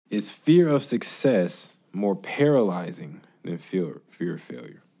Is fear of success more paralyzing than fear of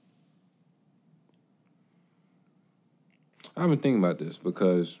failure? I've been thinking about this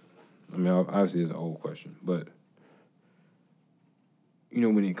because, I mean, obviously it's an old question, but, you know,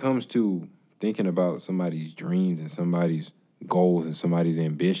 when it comes to thinking about somebody's dreams and somebody's goals and somebody's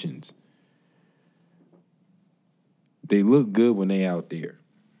ambitions, they look good when they out there,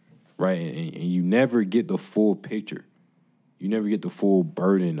 right? And you never get the full picture. You never get the full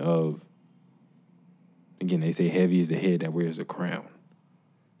burden of, again, they say heavy is the head that wears a crown,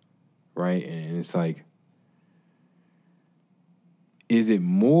 right? And it's like, is it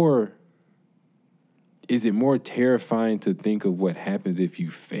more terrifying to think of what happens if you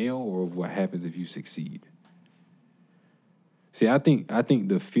fail or of what happens if you succeed? See, I think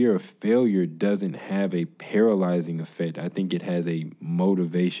the fear of failure doesn't have a paralyzing effect. I think it has a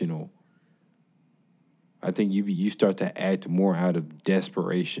motivational. I think you start to act more out of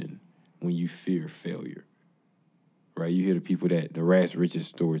desperation when you fear failure. Right? You hear the rags to riches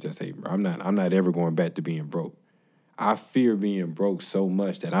stories that say, I'm not ever going back to being broke. I fear being broke so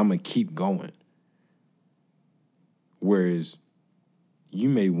much that I'm gonna keep going. Whereas you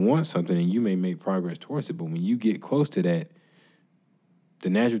may want something and you may make progress towards it, but when you get close to that, the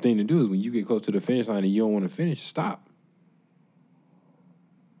natural thing to do is when you get close to the finish line and you don't want to finish, stop.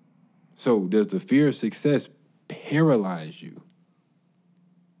 So does the fear of success paralyze you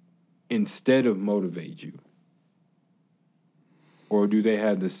instead of motivate you? Or do they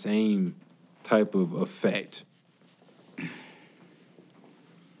have the same type of effect?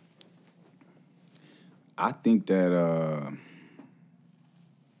 I think that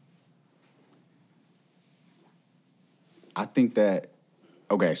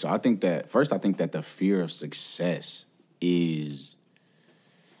first I think that the fear of success is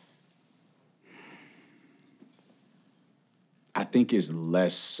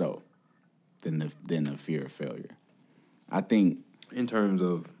less so than the fear of failure. I think in terms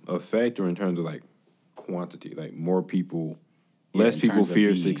of effect or in terms of like quantity, like more people, less people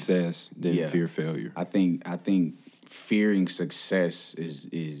fear success than fear failure. I think fearing success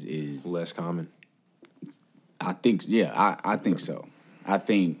is less common. I think so. I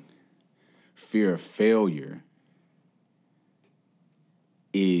think fear of failure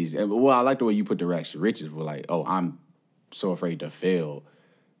is, well, I like the way you put the rags to riches. We're like, oh, I'm so afraid to fail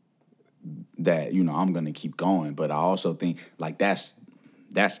that, you know, I'm going to keep going. But I also think, like, that's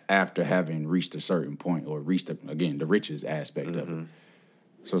after having reached a certain point or reached, the riches aspect of it.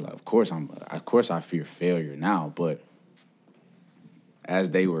 So it's like, of course I fear failure now. But as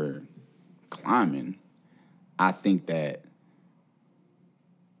they were climbing, I think that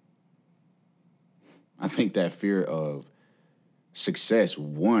fear of success,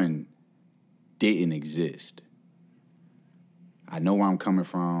 one, didn't exist. I know where I'm coming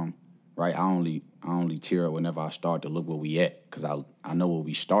from, right? I only tear up whenever I start to look where we at, because I know where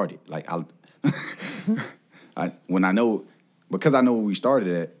we started. Like because I know where we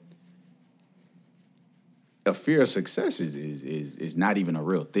started at, a fear of success is not even a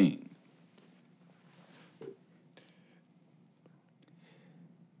real thing.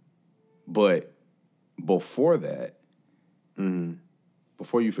 But before that,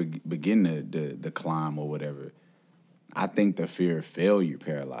 before you begin the climb or whatever, I think the fear of failure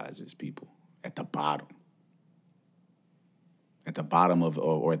paralyzes people at the bottom. At the bottom of,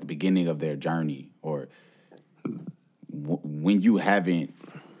 or at the beginning of their journey, or when you haven't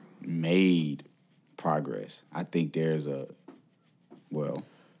made progress. I think there's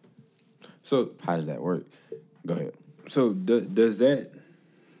so how does that work? Go ahead. So does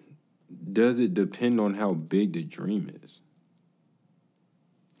it depend on how big the dream is?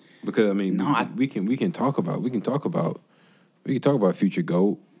 Because I mean, we can talk about Future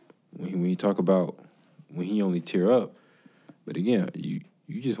GOAT when you talk about when he only tear up. But again, you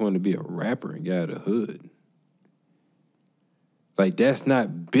just want to be a rapper and get out of the hood. Like, that's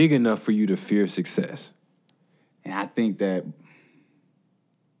not big enough for you to fear success. And I think that,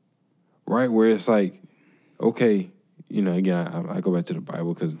 right, where it's like, okay, you know, again, I go back to the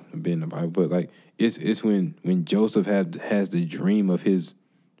Bible because I've been in the Bible, but like it's when Joseph has the dream of his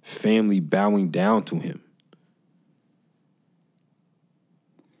family bowing down to him.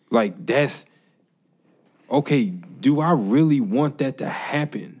 Like, that's, okay, do I really want that to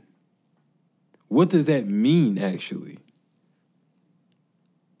happen? What does that mean, actually?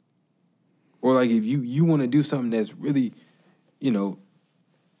 Or like, if you want to do something that's really, you know,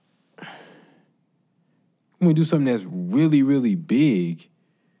 you want to do something that's really, really big,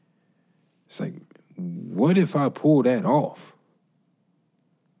 it's like, what if I pull that off?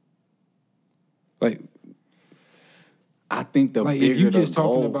 Like, I think the Like bigger if you the just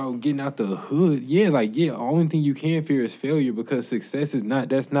talking goal, about getting out the hood, only thing you can fear is failure because success is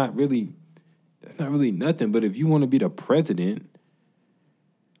not really nothing. But if you want to be the president,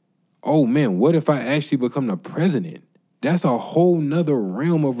 oh man, what if I actually become the president? That's a whole nother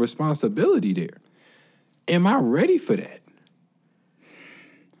realm of responsibility there. Am I ready for that?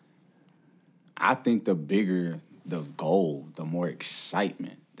 I think the bigger the goal, the more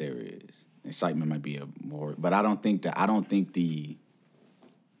excitement there is. Excitement might be but I don't think the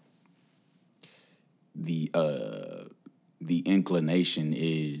inclination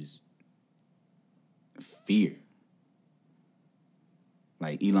is fear.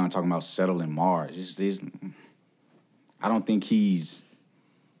 Like Elon talking about settling Mars. I don't think he's.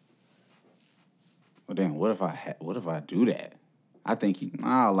 Well, damn. What if I do that? I think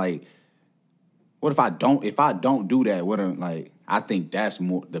like. What if I don't? If I don't do that, I think that's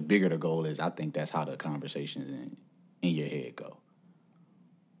more. The bigger the goal is, I think that's how the conversations in your head go.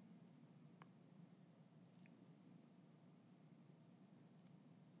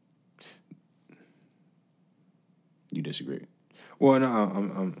 You disagree? Well,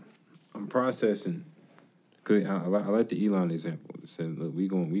 no, I'm processing because I like the Elon example. It said, look, we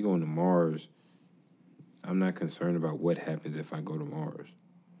going to Mars. I'm not concerned about what happens if I go to Mars.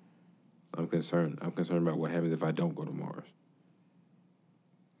 I'm concerned about what happens if I don't go to Mars.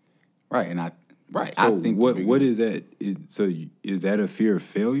 Right, and So I think what is that? Is that a fear of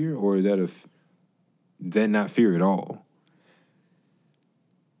failure, or is that not fear at all?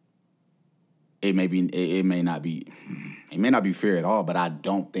 It may not be fear at all, but I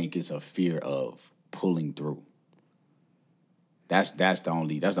don't think it's a fear of pulling through. That's the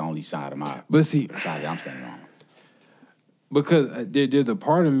only side of my side that I'm standing on. Because there's a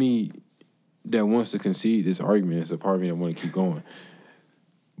part of me that wants to concede this argument. There's a part of me that want to keep going.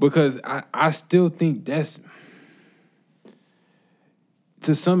 Because I still think that's,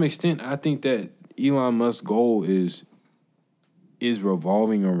 to some extent, I think that Elon Musk's goal is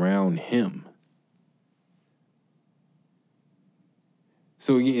revolving around him.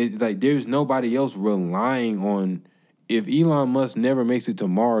 So there's nobody else relying on, if Elon Musk never makes it to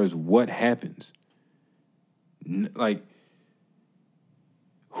Mars, what happens?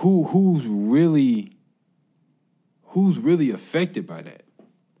 Who's really affected by that?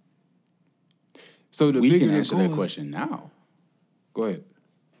 So we can answer that question now. Go ahead.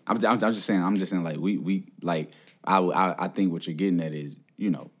 I'm just saying like we like I think what you're getting at is,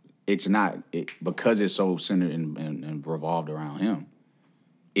 it's not because it's so centered and revolved around him.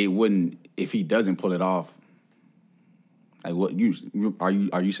 It wouldn't, if he doesn't pull it off. Like what are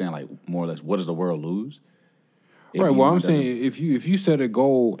you saying, like more or less what does the world lose? Right. Well, I'm saying if you set a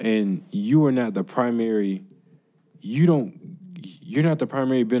goal and you are not the primary, you're not the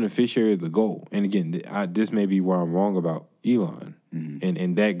primary beneficiary of the goal. And again, this may be where I'm wrong about Elon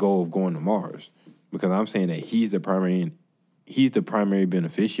and that goal of going to Mars, because I'm saying that he's the primary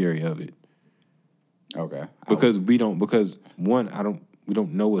beneficiary of it. Okay. Because we don't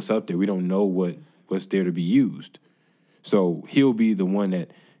know what's up there. We don't know what's there to be used. So he'll be the one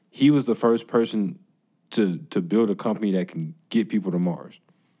that, he was the first person to build a company that can get people to Mars.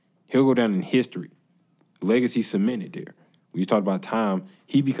 He'll go down in history. Legacy cemented there. When you talk about time,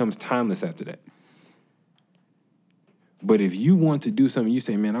 he becomes timeless after that. But if you want to do something, you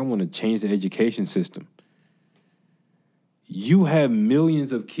say, man, I want to change the education system. You have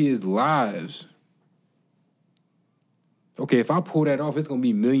millions of kids' lives. Okay, if I pull that off, it's going to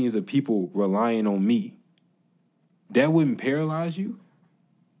be millions of people relying on me. That wouldn't paralyze you?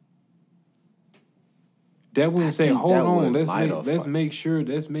 That wouldn't say, hold on, let's make sure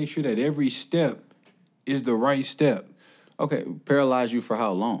that every step is the right step. Okay, paralyze you for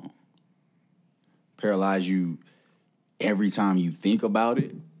how long? Paralyze you every time you think about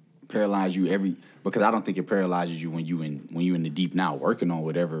it? Paralyze you because I don't think it paralyzes you when you in the deep now working on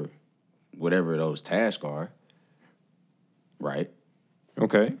whatever those tasks are. Right?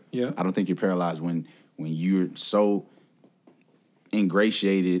 Okay, yeah. I don't think you're paralyzed when you're so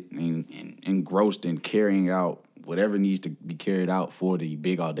ingratiated and engrossed in carrying out whatever needs to be carried out for the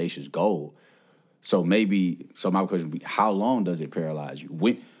big audacious goal. So my question would be, how long does it paralyze you?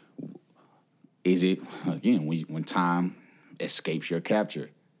 When is it, again, when time escapes your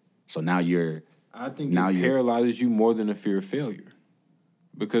capture? So now I think it paralyzes you more than a fear of failure.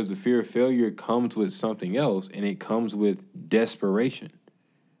 Because the fear of failure comes with something else, and it comes with desperation.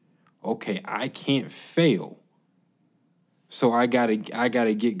 Okay, I can't fail, so I gotta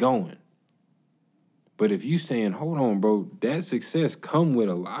get going. But if you saying, hold on, bro, that success come with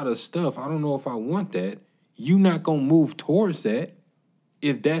a lot of stuff. I don't know if I want that. You not gonna move towards that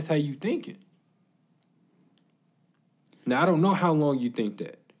if that's how you thinking. Now, I don't know how long you think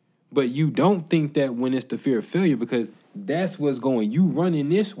that, but you don't think that when it's the fear of failure because that's what's going. You running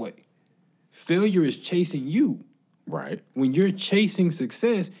this way. Failure is chasing you. Right. When you're chasing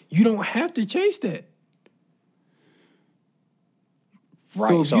success, you don't have to chase that. Right.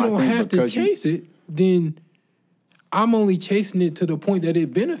 So if you don't have to chase it, then I'm only chasing it to the point that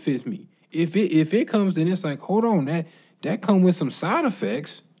it benefits me. If it comes, then it's like, hold on, that come with some side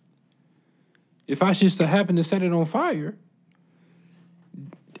effects. If I just happen to set it on fire,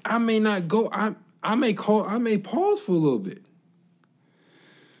 I may not go. I may pause for a little bit.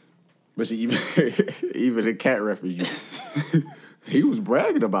 But see, even the cat reference, he was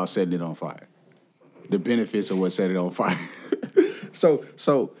bragging about setting it on fire. The benefits of what set it on fire. So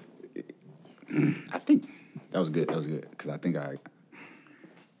I think that was good. That was good because I think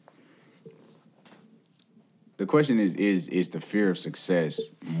the question is the fear of success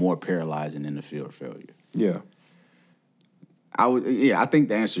more paralyzing than the fear of failure? Yeah. I think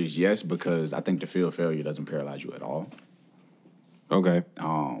the answer is yes because I think the fear of failure doesn't paralyze you at all. Okay.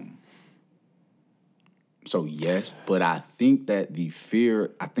 So yes, but I think that the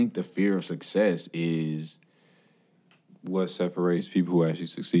fear of success is what separates people who actually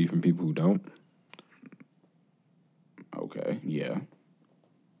succeed from people who don't. Okay, yeah.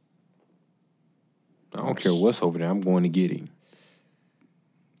 I don't care what's over there. I'm going to get him.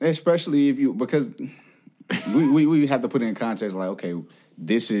 Especially if you, because we have to put it in context like, okay,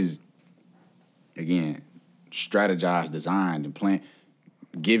 this is, again, strategized, designed, and planned,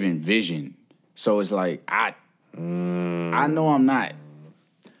 given vision. So it's like, I know I'm not.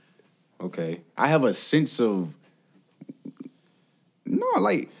 Okay. I have a sense of,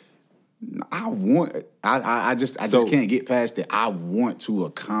 I just can't get past that. I want to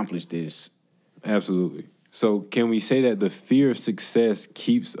accomplish this. Absolutely. So can we say that the fear of success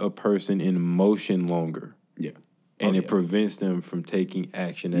keeps a person in motion longer? Yeah. And it prevents them from taking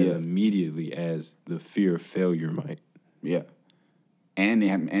action as immediately as the fear of failure might. Yeah. And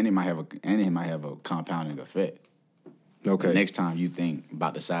it might have a compounding effect. Okay. The next time you think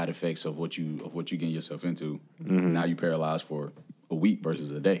about the side effects of what you getting yourself into, now you paralyzed for a week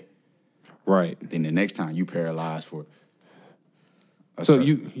versus a day. Right. Then the next time you paralyzed for. So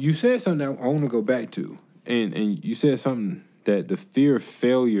you said something that I want to go back to, and you said something that the fear of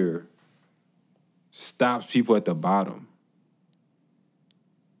failure stops people at the bottom.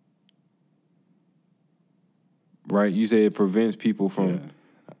 Right? You say it prevents people from. Yeah.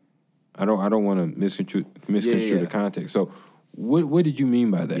 I don't want to misconstrue the context. So, what did you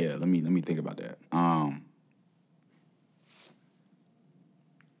mean by that? Yeah, let me think about that.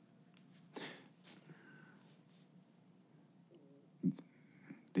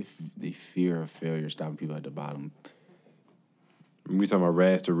 The fear of failure stopping people at the bottom. We talking about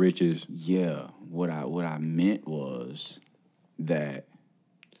rags to riches. Yeah, what I meant was that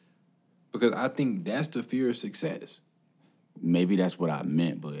because I think that's the fear of success. Maybe that's what I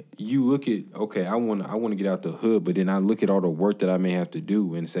meant, but you look at I want to get out the hood, but then I look at all the work that I may have to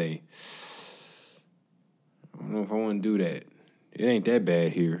do and say, I don't know if I want to do that. It ain't that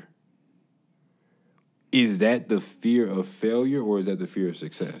bad here. Is that the fear of failure or is that the fear of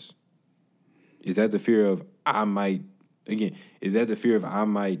success? Is that the fear of I might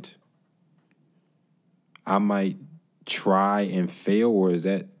try and fail, or is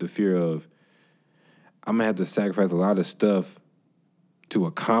that the fear of I'm gonna have to sacrifice a lot of stuff to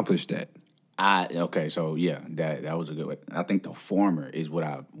accomplish that? So yeah, that was a good way. I think the former is what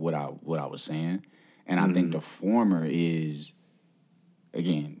I was saying, and I think the former is,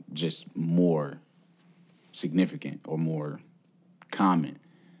 again, just more significant or more common.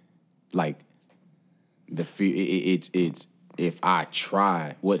 Like the fear, it's if I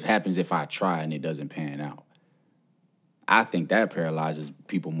try, what happens if I try and it doesn't pan out? I think that paralyzes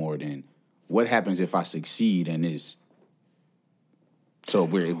people more than what happens if I succeed and it's. So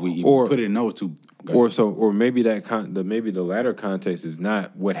we put it in those two. Or maybe maybe the latter context is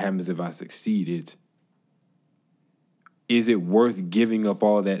not what happens if I succeed. It's is it worth giving up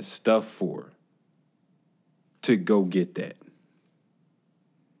all that stuff for to go get that?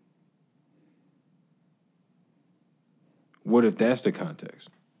 What if that's the context?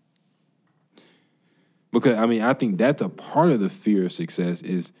 Because I think that's a part of the fear of success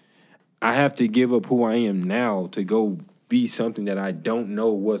is I have to give up who I am now to go be something that I don't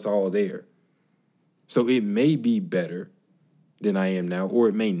know what's all there. So it may be better than I am now, or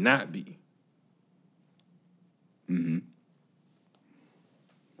it may not be. Mm-hmm.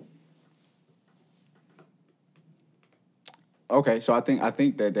 Okay, so I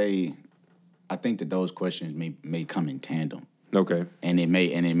think that those questions may come in tandem. Okay. And it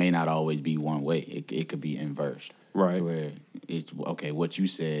may not always be one way. It could be inverse. Right. To where it's okay, what you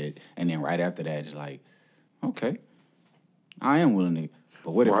said, and then right after that, it's like, okay, I am willing to.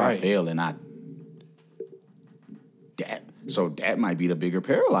 But what if I Right. fail and I that? So that might be the bigger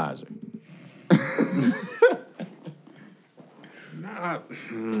paralyzer. Nah.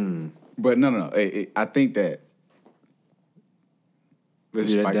 But no. I think that. But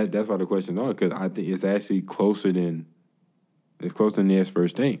see, that's why the question's on, because I think it's actually closer than the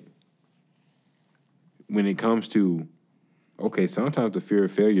experts think. When it comes to, okay, sometimes the fear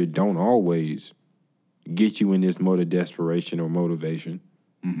of failure don't always get you in this mode of desperation or motivation.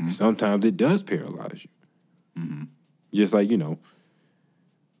 Mm-hmm. Sometimes it does paralyze you. Mm-hmm. Just like,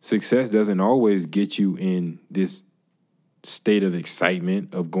 success doesn't always get you in this state of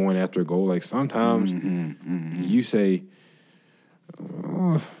excitement of going after a goal. Like sometimes you say,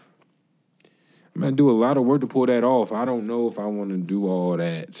 oh, I'm gonna do a lot of work to pull that off. I don't know if I want to do all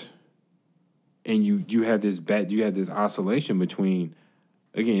that. And you have this oscillation between,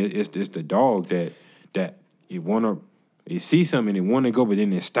 again, it's the dog that it see something and it want to go, but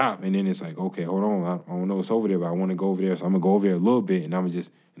then it stop, and then it's like, okay, hold on, I don't know what's over there, but I want to go over there, so I'm gonna go over there a little bit, and I'm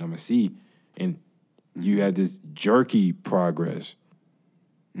gonna see, and you have this jerky progress.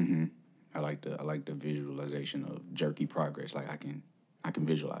 Mm-hmm. I like the visualization of jerky progress. Like I can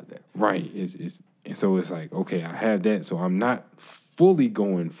visualize that. Right. And so it's like, okay, I have that, so I'm not fully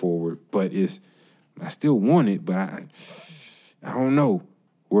going forward, but I still want it, but I don't know.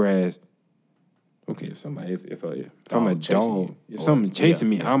 Whereas, okay, if I'm a dog, if something chasing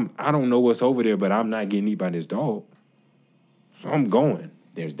me, I don't know what's over there, but I'm not getting eaten by this dog, so I'm going.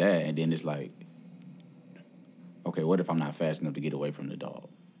 There's that, and then it's like, okay, what if I'm not fast enough to get away from the dog?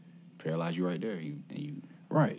 Paralyze you right there. You right.